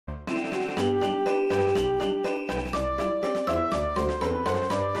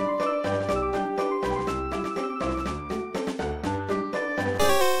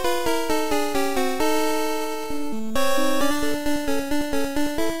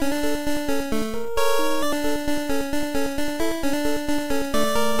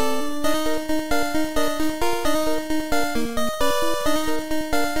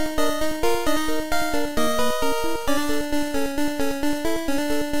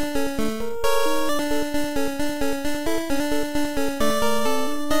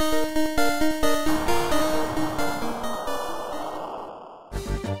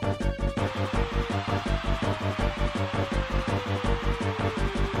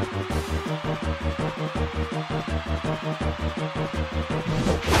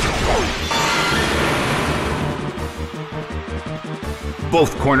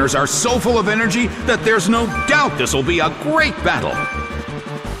Both corners are so full of energy that there's no doubt this will be a great battle.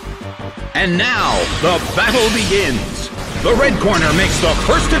 And now, the battle begins. The red corner makes the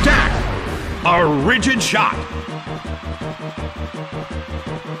first attack. A rigid shot.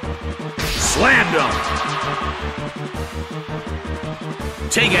 Slammed him.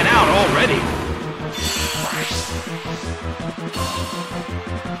 Taken out already.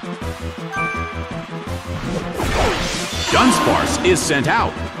 Dunsparce is sent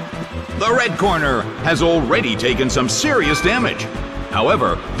out. The red corner has already taken some serious damage.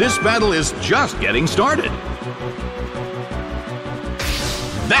 However, this battle is just getting started.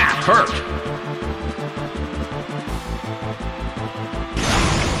 That hurt.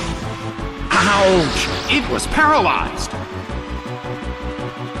 Ouch! It was paralyzed.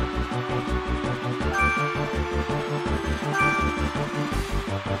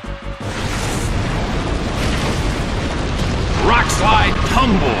 Rock slide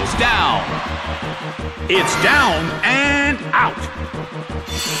tumbles down. It's down and out.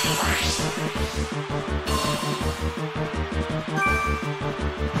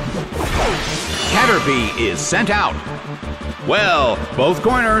 Caterpie is sent out. Well, both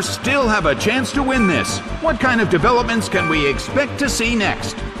corners still have a chance to win this. What kind of developments can we expect to see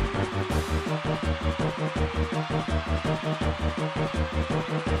next?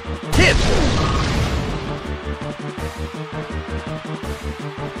 Hit!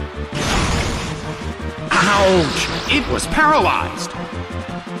 Ouch! It was paralyzed.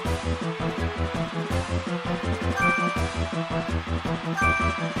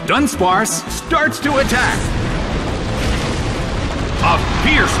 Dunsparce starts to attack. A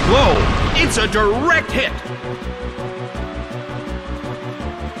fierce blow. It's a direct hit.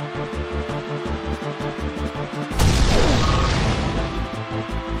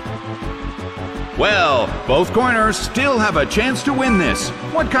 Well, both corners still have a chance to win this.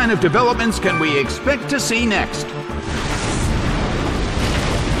 What kind of developments can we expect to see next?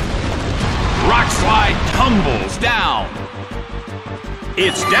 Rock slide tumbles down.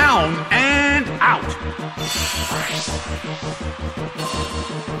 It's down and out.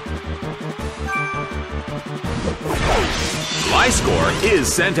 Gliscor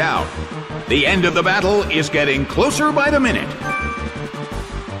is sent out. The end of the battle is getting closer by the minute.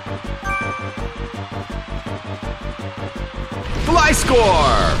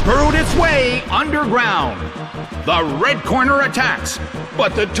 Gliscor burrowed its way underground. The red corner attacks,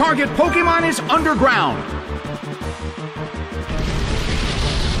 but the target Pokémon is underground.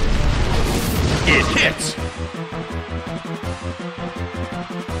 It hits.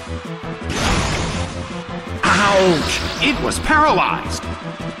 Ouch! It was paralyzed.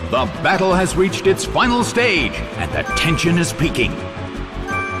 The battle has reached its final stage, and the tension is peaking.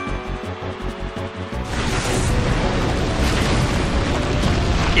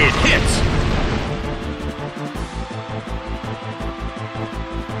 It hits.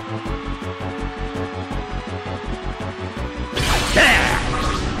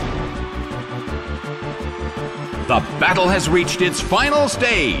 The battle has reached its final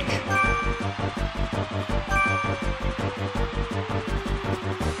stage.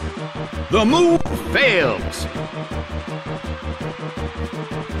 The move fails.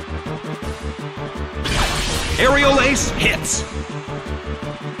 Aerial Ace hits.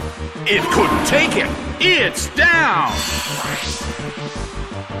 It couldn't take it. It's down.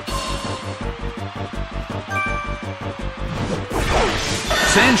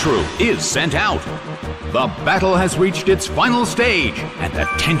 Sandshrew is sent out. The battle has reached its final stage, and the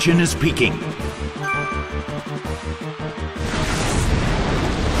tension is peaking.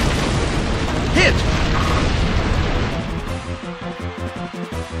 Hit!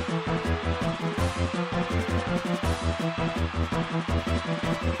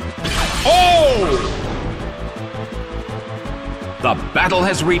 Oh! The battle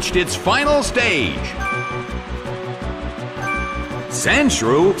has reached its final stage.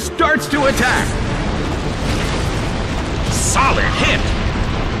 Sandshrew starts to attack. Solid hit.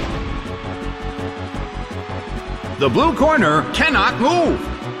 The blue corner cannot move.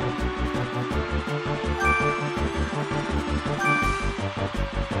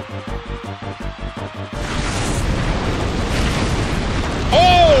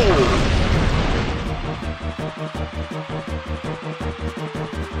 Oh!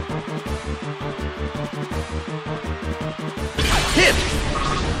 Hit!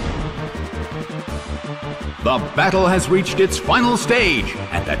 The battle has reached its final stage,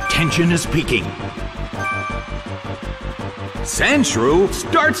 and the tension is peaking. Sandshrew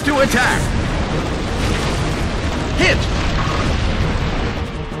starts to attack. Hit!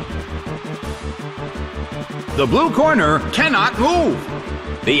 The blue corner cannot move.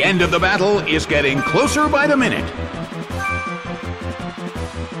 The end of the battle is getting closer by the minute.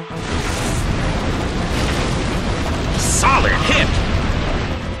 Solid hit!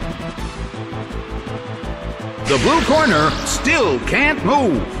 The blue corner still can't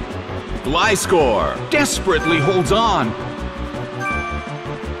move. Gliscor desperately holds on.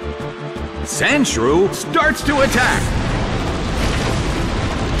 Sandshrew starts to attack.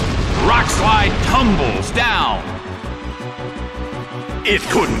 Rock Slide tumbles down. It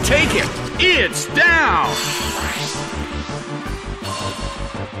couldn't take it. It's down.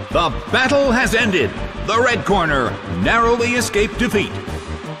 The battle has ended. The red corner narrowly escaped defeat.